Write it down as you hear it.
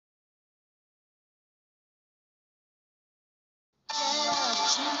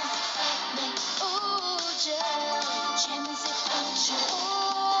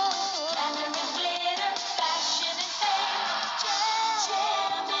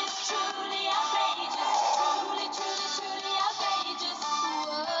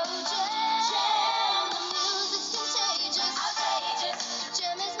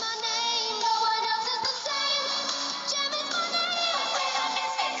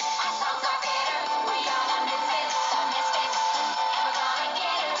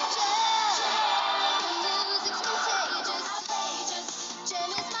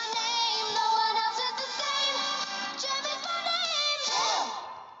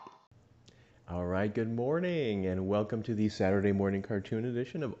All right, good morning, and welcome to the Saturday morning cartoon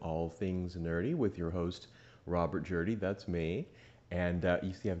edition of All Things Nerdy with your host, Robert Jerdee. That's me. And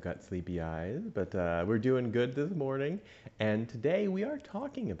you see, I've got sleepy eyes, but we're doing good this morning. And today we are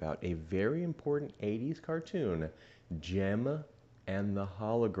talking about a very important 80s cartoon, Jem and the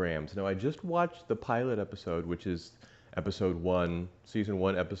Holograms. Now, I just watched the pilot episode, which is episode one, season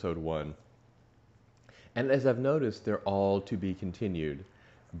one, episode one. And as I've noticed, they're all to be continued.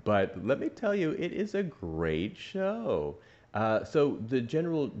 But let me tell you, it is a great show. So the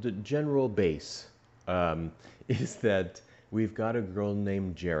general base um, is that we've got a girl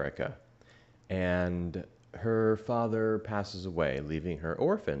named Jerica, and her father passes away, leaving her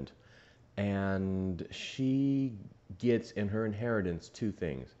orphaned. And she gets in her inheritance two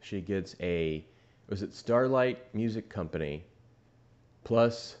things. She gets a, was it Starlight Music Company,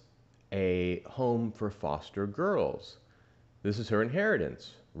 plus a home for foster girls. This is her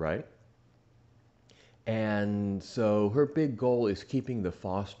inheritance, right? And so her big goal is keeping the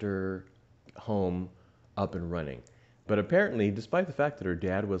foster home up and running. But apparently, despite the fact that her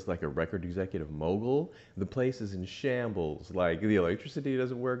dad was like a record executive mogul, the place is in shambles. Like the electricity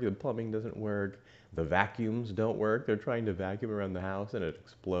doesn't work, the plumbing doesn't work, the vacuums don't work. They're trying to vacuum around the house and it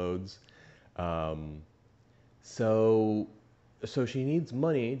explodes. Um, so, so she needs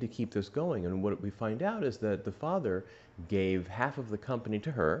money to keep this going. And what we find out is that the father gave half of the company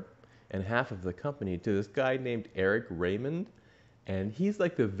to her and half of the company to this guy named Eric Raymond. And he's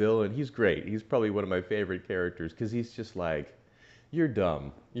like the villain. He's great. He's probably one of my favorite characters because he's just like, you're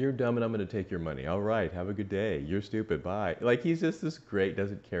dumb. You're dumb and I'm going to take your money. All right, have a good day. You're stupid. Bye. Like he's just this great,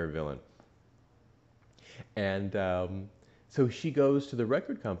 doesn't care villain. And so she goes to the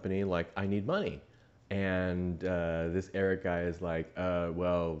record company like, I need money. And this Eric guy is like,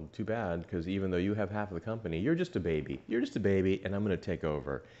 well, too bad, because even though you have half of the company, you're just a baby. You're just a baby, and I'm going to take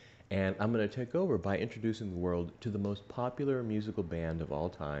over. And I'm going to take over by introducing the world to the most popular musical band of all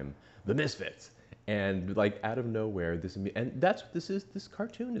time, the Misfits. And like out of nowhere, and that's what this is. This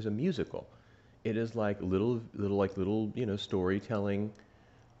cartoon is a musical. It is like little storytelling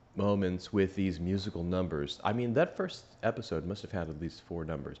moments with these musical numbers. I mean, that first episode must have had at least four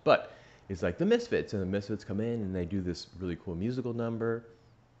numbers, but it's like the Misfits, and the Misfits come in and they do this really cool musical number.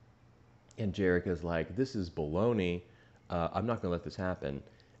 And Jerica's like, "This is baloney. I'm not gonna let this happen."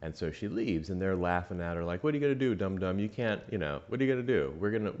 And so she leaves, and they're laughing at her like, "What are you gonna do, dum dum? You can't, what are you gonna do?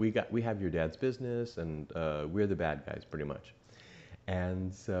 We have your dad's business, and we're the bad guys, pretty much."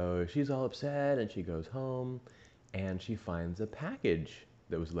 And so she's all upset, and she goes home, and she finds a package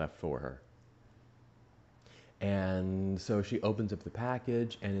that was left for her. And so she opens up the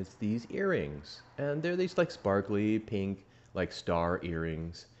package, and it's these earrings. And they're these like sparkly pink, like star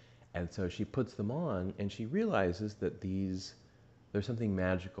earrings. And so she puts them on, and she realizes that there's something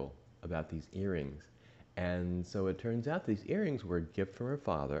magical about these earrings. And so it turns out these earrings were a gift from her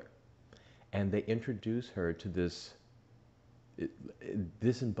father, and they introduce her to this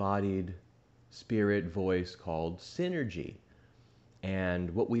disembodied spirit voice called Synergy. And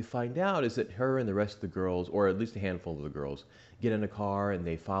what we find out is that her and the rest of the girls, or at least a handful of the girls, get in a car and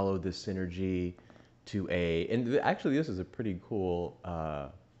they follow this Synergy to and actually this is a pretty cool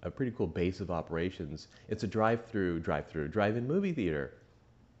base of operations. It's a drive-in movie theater.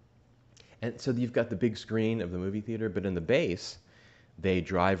 And so you've got the big screen of the movie theater, but in the base, they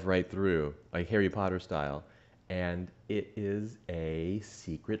drive right through, like Harry Potter style. And it is a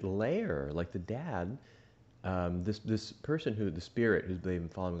secret lair. Like the dad, this person who, the spirit who's they've been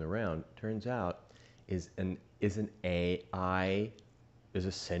following around, turns out is an AI, is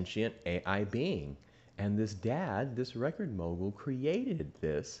a sentient AI being. And this dad, this record mogul, created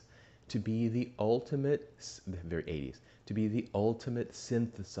this to be the ultimate, very 80s, to be the ultimate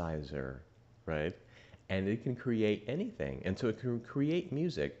synthesizer, right? And it can create anything. And so it can create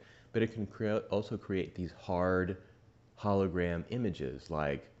music, but it can also create these hard hologram images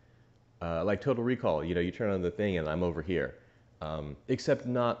like Total Recall. You turn on the thing and I'm over here. Except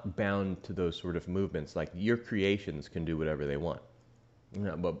not bound to those sort of movements. Like your creations can do whatever they want,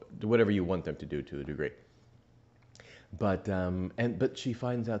 but whatever you want them to do to a degree. But she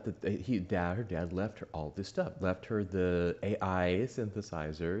finds out that her dad left her all this stuff, left her the AI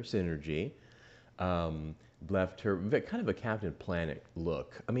synthesizer Synergy, left her kind of a Captain Planet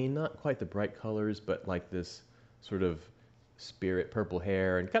look. I mean, not quite the bright colors, but like this sort of spirit purple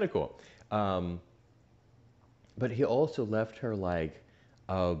hair and kind of cool. Um, but he also left her like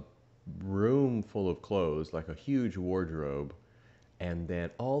a room full of clothes, like a huge wardrobe, and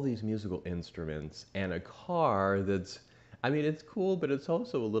then all these musical instruments and a car that's, I mean, it's cool, but it's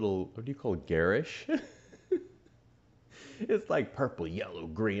also a little, what do you call it, garish? It's like purple, yellow,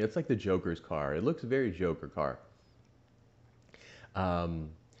 green. It's like the Joker's car. It looks very Joker car. Um,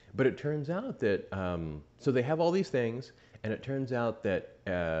 but it turns out that so they have all these things, and it turns out that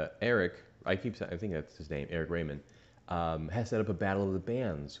Eric, I think that's his name, Eric Raymond, has set up a battle of the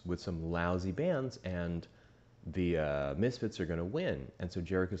bands with some lousy bands, and the Misfits are going to win. And so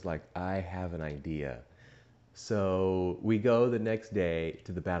Jericho's like, I have an idea. So we go the next day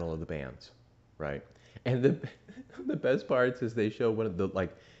to the battle of the bands, right? And the the best parts is they show one of the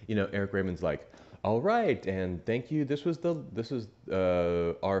like, Eric Raymond's like, all right, and thank you. This was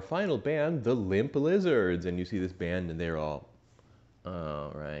our final band, the Limp Lizards, and you see this band, and they're all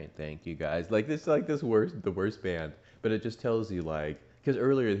right, thank you guys. The worst band, but it just tells you like, because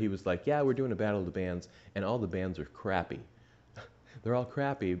earlier he was like, yeah, we're doing a battle of the bands, and all the bands are crappy. They're all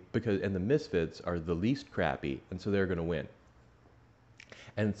crappy and the Misfits are the least crappy, and so they're gonna win.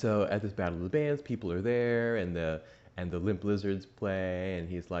 And so at this battle of the bands, people are there, and the Limp Lizards play, and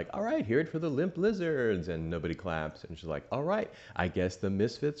he's like, all right, hear it for the Limp Lizards, and nobody claps, and she's like, all right, I guess the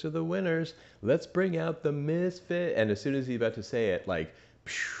Misfits are the winners. Let's bring out the Misfit. And as soon as he's about to say it, like,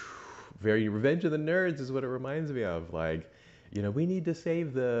 very Revenge of the Nerds is what it reminds me of. Like, we need to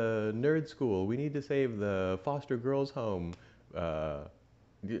save the nerd school. We need to save the foster girls home. The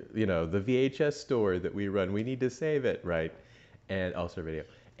VHS store that we run. We need to save it, right? And also video.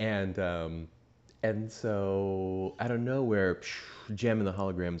 And so out of nowhere, Jem and the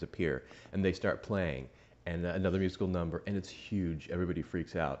Holograms appear, and they start playing, and another musical number, and it's huge. Everybody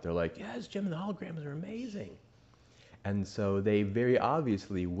freaks out. They're like, yes, Jem and the Holograms are amazing. And so they very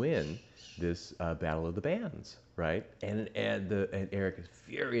obviously win this battle of the bands, right? And Eric is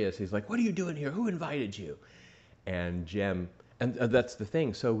furious. He's like, what are you doing here? Who invited you? And Jem, and that's the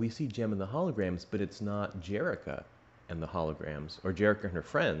thing. So we see Jem and the Holograms, but it's not Jerica and the Holograms, or Jerica and her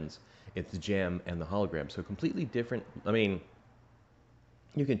friends. It's Jem and the Holograms. So completely different. I mean,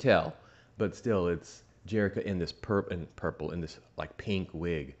 you can tell, but still, it's Jerica in this purple, in this like pink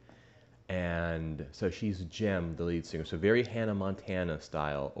wig. And so she's Jem, the lead singer. So very Hannah Montana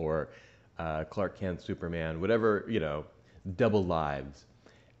style, or Clark Kent, Superman, whatever, double lives.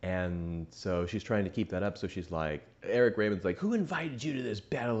 And so she's trying to keep that up. So she's like, Eric Raymond's like, who invited you to this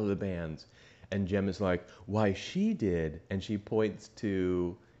battle of the bands? And Jem is like, why, she did. And she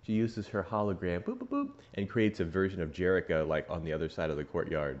uses her hologram, boop, boop, boop, and creates a version of Jerica, like on the other side of the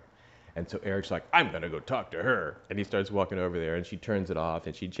courtyard. And so Eric's like, I'm going to go talk to her. And he starts walking over there, and she turns it off,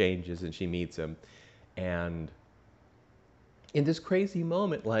 and she changes, and she meets him. And in this crazy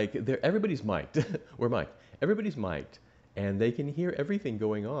moment, like, everybody's mic'd. We're mic'd. Everybody's mic'd. And they can hear everything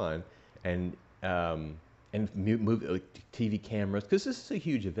going on. And move like, TV cameras, because this is a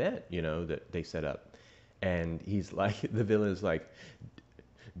huge event, that they set up. And he's like, the villain is like,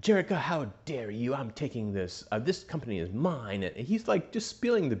 Jerica, how dare you? I'm taking this. This company is mine. And he's like just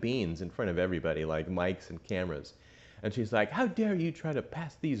spilling the beans in front of everybody, like mics and cameras. And she's like, how dare you try to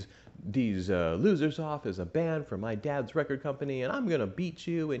pass these losers off as a band for my dad's record company, and I'm going to beat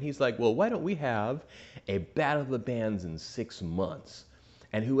you. And he's like, well, why don't we have a battle of the bands in 6 months?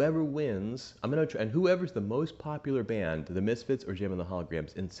 And whoever wins, and whoever's the most popular band, the Misfits or Jem and the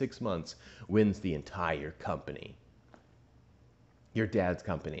Holograms, in 6 months wins the entire company. Your dad's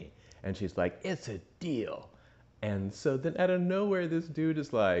company. And she's like, it's a deal. And so then out of nowhere, this dude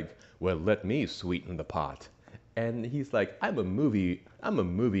is like, well, let me sweeten the pot. And he's like, I'm a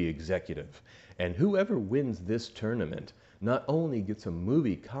movie executive. And whoever wins this tournament not only gets a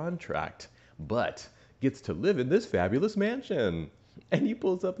movie contract, but gets to live in this fabulous mansion. And he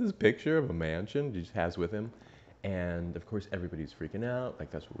pulls up this picture of a mansion he just has with him. And of course, everybody's freaking out,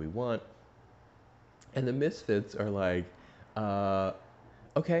 like that's what we want. And the Misfits are like,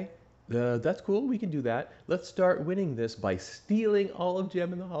 okay, that's cool, we can do that. Let's start winning this by stealing all of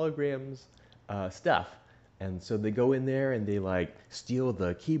Jem and the Holograms' stuff. And so they go in there and they like steal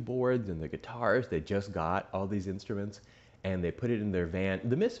the keyboards and the guitars they just got, all these instruments, and they put it in their van.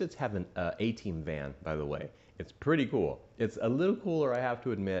 The Misfits have an A-Team van, by the way. It's pretty cool. It's a little cooler, I have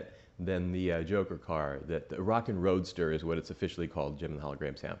to admit, than the Joker car. The Rockin' Roadster is what it's officially called, Jem and the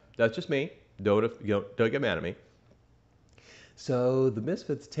Holograms have. That's just me. Don't get mad at me. So the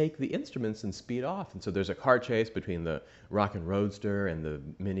Misfits take the instruments and speed off. And so there's a car chase between the Rockin' Roadster and the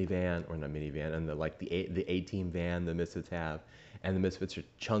minivan, or not minivan, and the A-Team van the Misfits have. And the Misfits are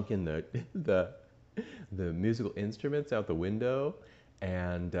chunking the musical instruments out the window.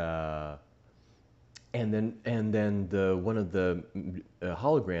 And then one of the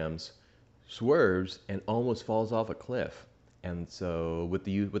holograms swerves and almost falls off a cliff. And so with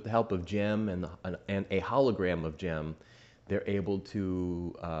the help of Jem and a hologram of Jem, they're able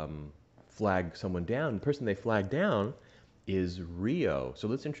to flag someone down. The person they flag down is Rio. So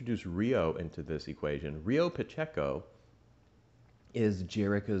let's introduce Rio into this equation. Rio Pacheco is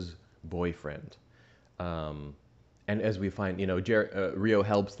Jerica's boyfriend. Um, and as we find, Rio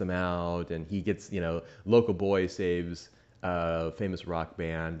helps them out, and he gets, local boy saves a famous rock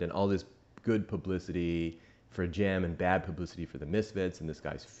band, and all this good publicity for Jem and bad publicity for the Misfits, and this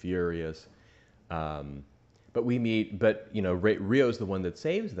guy's furious. Um, Rio's the one that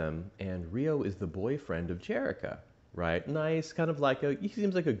saves them, and Rio is the boyfriend of Jerica, right? Nice, kind of he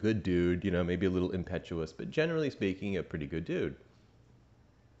seems like a good dude, maybe a little impetuous, but generally speaking, a pretty good dude.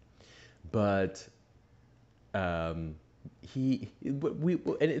 But it's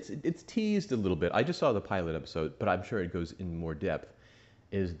teased a little bit. I just saw the pilot episode, but I'm sure it goes in more depth.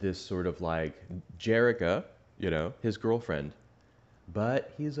 Is this sort of like Jerica, his girlfriend,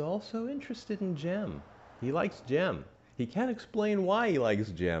 but he's also interested in Jem. He likes Jem. He can't explain why he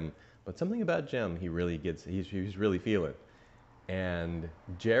likes Jem, but something about Jem he really gets. He's really feeling. And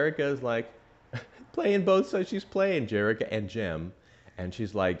Jerica's like playing both sides. She's playing Jerica and Jem, and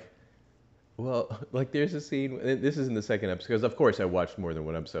she's like, well, like there's a scene. This is in the second episode because, of course, I watched more than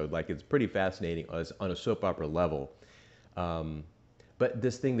one episode. Like it's pretty fascinating on a soap opera level. But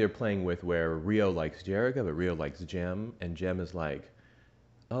this thing they're playing with where Rio likes Jerica, but Rio likes Jem, and Jem is like,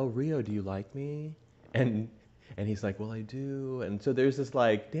 "Oh, Rio, do you like me?" And he's like, "Well, I do." And so there's this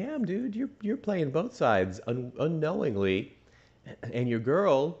like, "Damn, dude, you're playing both sides unknowingly, and your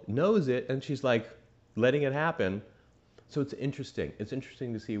girl knows it, and she's like letting it happen." So it's interesting. It's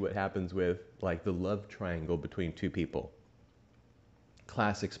interesting to see what happens with like the love triangle between two people.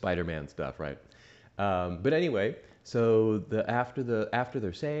 Classic Spider-Man stuff, right? But anyway, so after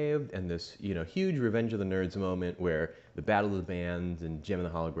they're saved and this huge Revenge of the Nerds moment where the Battle of the Bands and Jem and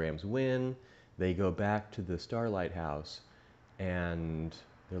the Holograms win, they go back to the Starlight House, and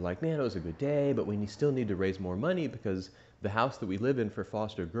they're like, "Man, it was a good day, but we still need to raise more money because the house that we live in for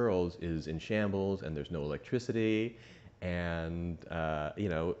foster girls is in shambles and there's no electricity." And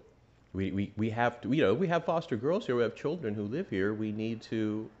we have to, we have foster girls here, we have children who live here, we need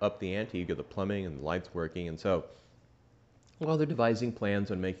to up the ante, get the plumbing and the lights working. And so while they're devising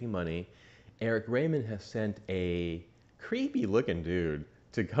plans on making money, Eric Raymond has sent a creepy looking dude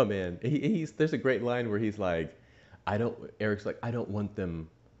to come in. There's a great line where he's like, Eric's like, I don't want them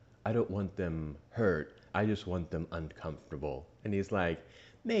hurt, I just want them uncomfortable. And he's like,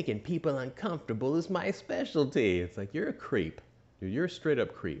 "Making people uncomfortable is my specialty." It's like, you're a creep. You're a straight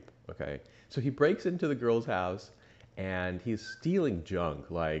up creep, okay? So he breaks into the girl's house and he's stealing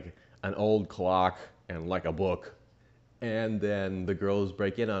junk, like an old clock and like a book. And then the girls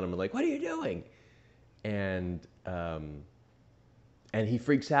break in on him and like, "What are you doing?" And he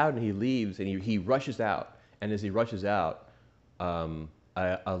freaks out and he leaves and he rushes out. And as he rushes out,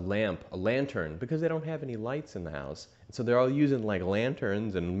 a lantern, because they don't have any lights in the house. And so they're all using like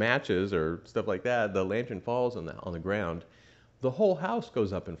lanterns and matches or stuff like that. The lantern falls on the ground. The whole house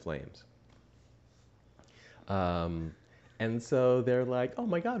goes up in flames. And so they're like, "Oh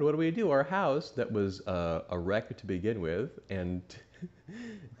my God, what do we do? Our house that was a wreck to begin with and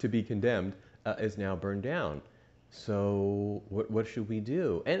to be condemned is now burned down. So what should we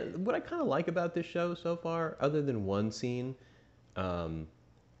do?" And what I kind of like about this show so far, other than one scene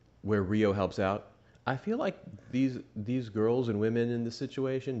where Rio helps out, I feel like these girls and women in this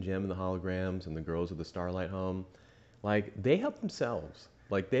situation, Jem and the Holograms and the girls of the Starlight home, like they help themselves.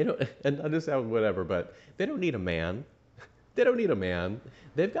 Like they don't, and I just have whatever, but they don't need a man. They don't need a man.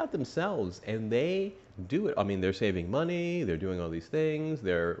 They've got themselves, and they do it. I mean, they're saving money. They're doing all these things.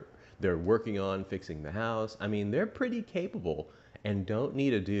 They're working on fixing the house. I mean, they're pretty capable and don't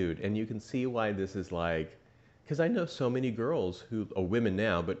need a dude. And you can see why this is like, because I know so many girls who are women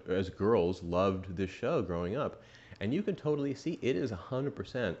now, but as girls loved this show growing up, and you can totally see it is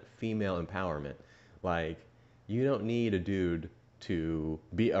 100% female empowerment. Like, you don't need a dude to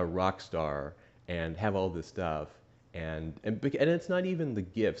be a rock star and have all this stuff. And it's not even the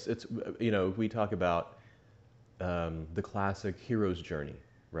gifts. It's, we talk about the classic hero's journey,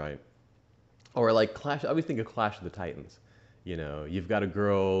 right? Or like Clash, I always think of Clash of the Titans. You've got a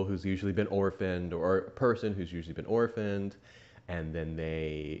girl who's usually been orphaned, or a person who's usually been orphaned, and then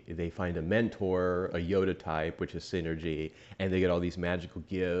they find a mentor, a Yoda type, which is Synergy, and they get all these magical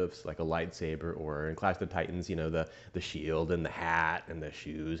gifts like a lightsaber, or in Clash of the Titans, the shield and the hat and the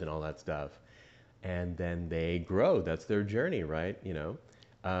shoes and all that stuff. And then they grow. That's their journey, right?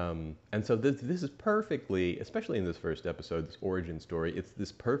 And so this is perfectly, especially in this first episode, this origin story, it's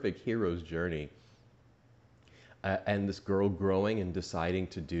this perfect hero's journey. And this girl growing and deciding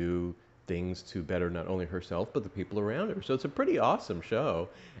to do things to better not only herself but the people around her. So it's a pretty awesome show.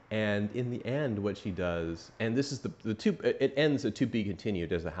 And in the end, what she does, and this is the two, it ends a to be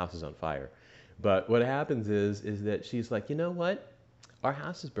continued as the house is on fire. But what happens is that she's like, you know what? Our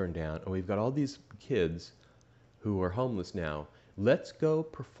house is burned down, and we've got all these kids who are homeless now. Let's go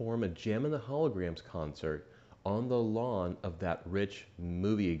perform a Gem and the Holograms concert on the lawn of that rich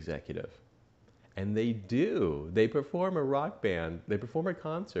movie executive. And they do. They perform a rock band. They perform a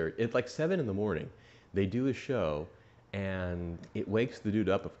concert. It's like 7 in the morning. They do a show, and it wakes the dude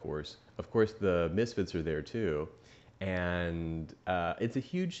up, of course. Of course, the Misfits are there too. And it's a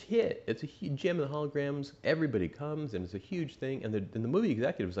huge hit. It's a huge Gem and the Holograms. Everybody comes, and it's a huge thing. And the movie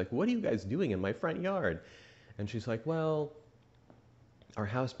executive is like, what are you guys doing in my front yard? And she's like, well, our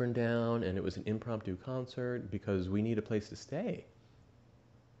house burned down, and it was an impromptu concert because we need a place to stay.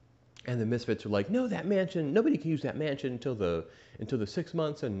 And the Misfits are like, no, that mansion, nobody can use that mansion until the 6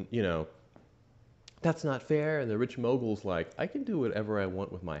 months, and that's not fair. And the rich mogul's like, I can do whatever I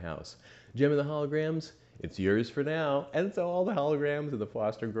want with my house. Gem and the Holograms, it's yours for now. And so all the holograms and the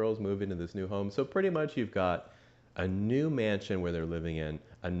Foster girls move into this new home. So pretty much you've got a new mansion where they're living in,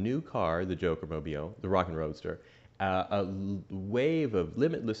 a new car, the Joker Mobile, the Rockin' Roadster, a wave of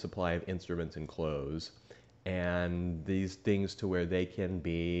limitless supply of instruments and clothes, and these things to where they can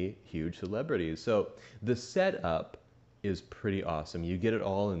be huge celebrities. So the setup is pretty awesome. You get it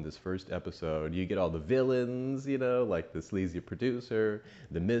all in this first episode. You get all the villains, like the sleazy producer,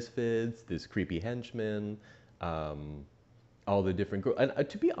 the Misfits, this creepy henchman, all the different girls. And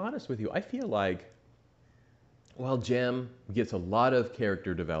to be honest with you, I feel like while Gem gets a lot of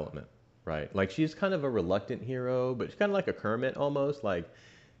character development, right? Like she's kind of a reluctant hero, but she's kind of like a Kermit almost, like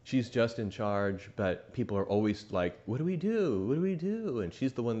she's just in charge, but people are always like, what do we do? What do we do? And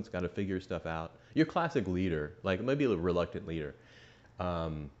she's the one that's got to figure stuff out. Your classic leader, like maybe a reluctant leader.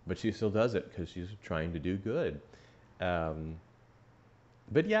 But she still does it because she's trying to do good.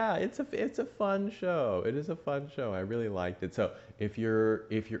 But yeah, it's a fun show. It is a fun show. I really liked it. So if you're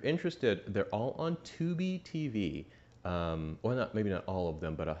interested, they're all on Tubi TV. Well, maybe not all of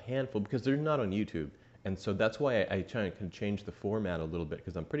them, but a handful, because they're not on YouTube. And so that's why I try to change the format a little bit,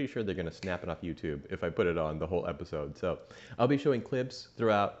 because I'm pretty sure they're going to snap it off YouTube if I put it on the whole episode. So I'll be showing clips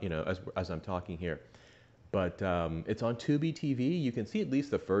throughout, as I'm talking here. But it's on Tubi TV. You can see at least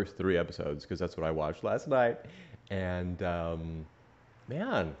the first 3 episodes, because that's what I watched last night. And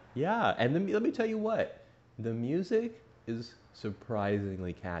man, yeah. And then, let me tell you what, the music is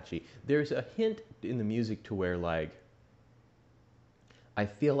surprisingly catchy. There's a hint in the music to where, like, I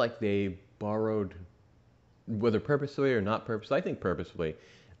feel like they borrowed, whether purposefully or not purposefully, I think purposefully,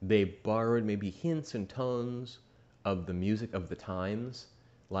 they borrowed maybe hints and tones of the music of the times.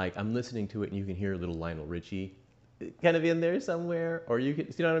 Like, I'm listening to it and you can hear a little Lionel Richie kind of in there somewhere, or you can,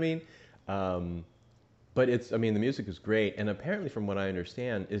 you know what I mean? But the music is great, and apparently from what I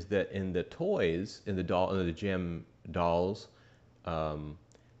understand is that in the toys, in the Gem dolls,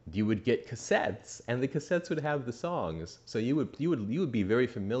 you would get cassettes, and the cassettes would have the songs. So you would be very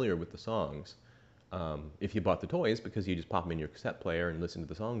familiar with the songs if you bought the toys, because you just pop them in your cassette player and listen to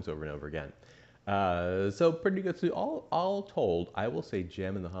the songs over and over again. So pretty good. So all told, I will say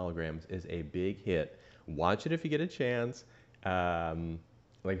Gem and the Holograms is a big hit. Watch it if you get a chance.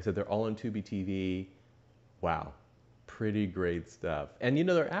 Like I said, they're all on Tubi TV. Wow. Pretty great stuff. And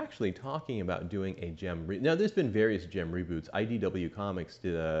they're actually talking about doing a Gem now there's been various Gem reboots. IDW Comics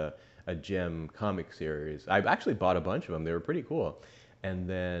did a Gem comic series. I've actually bought a bunch of them. They were pretty cool. And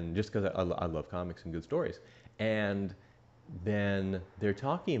then, just because I love comics and good stories. And then they're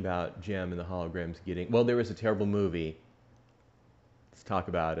talking about Gem and the Holograms getting, well, there was a terrible movie. Let's talk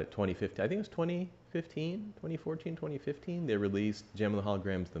about it. 2015, I think it was 2014, 2015, they released Gem and the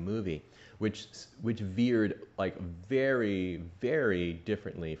Holograms, the movie, which veered like very, very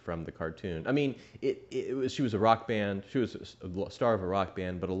differently from the cartoon. I mean, she was a rock band, she was a star of a rock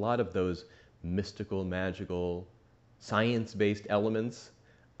band, but a lot of those mystical, magical, science-based elements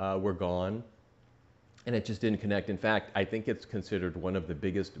were gone, and it just didn't connect. In fact, I think it's considered one of the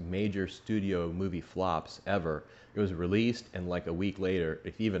biggest major studio movie flops ever. It was released, and like a week later,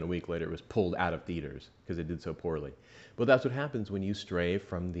 if even a week later, it was pulled out of theaters because it did so poorly. But that's what happens when you stray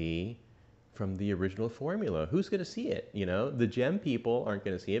from the original formula. Who's going to see it? The Gem people aren't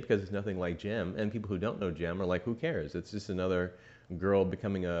going to see it because it's nothing like Gem, and people who don't know Gem are like, who cares? It's just another girl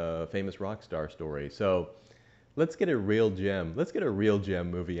becoming a famous rock star story. So let's get a real Gem. Let's get a real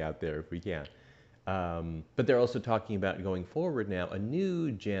Gem movie out there if we can. But they're also talking about, going forward now, a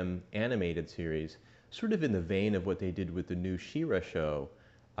new Gem animated series, sort of in the vein of what they did with the new She-Ra show.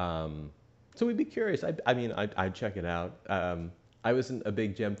 So we'd be curious. I'd check it out. I wasn't a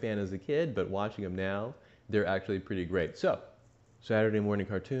big Gem fan as a kid, but watching them now, they're actually pretty great. So, Saturday morning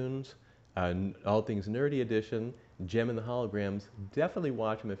cartoons, all things nerdy edition, Gem and the Holograms. Definitely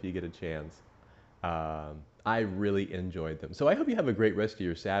watch them if you get a chance. I really enjoyed them. So I hope you have a great rest of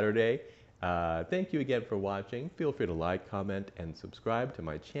your Saturday. Thank you again for watching. Feel free to like, comment, and subscribe to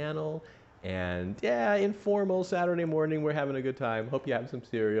my channel. And yeah, informal Saturday morning, we're having a good time. Hope you have some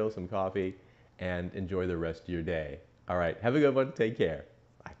cereal, some coffee, and enjoy the rest of your day. All right, have a good one. Take care.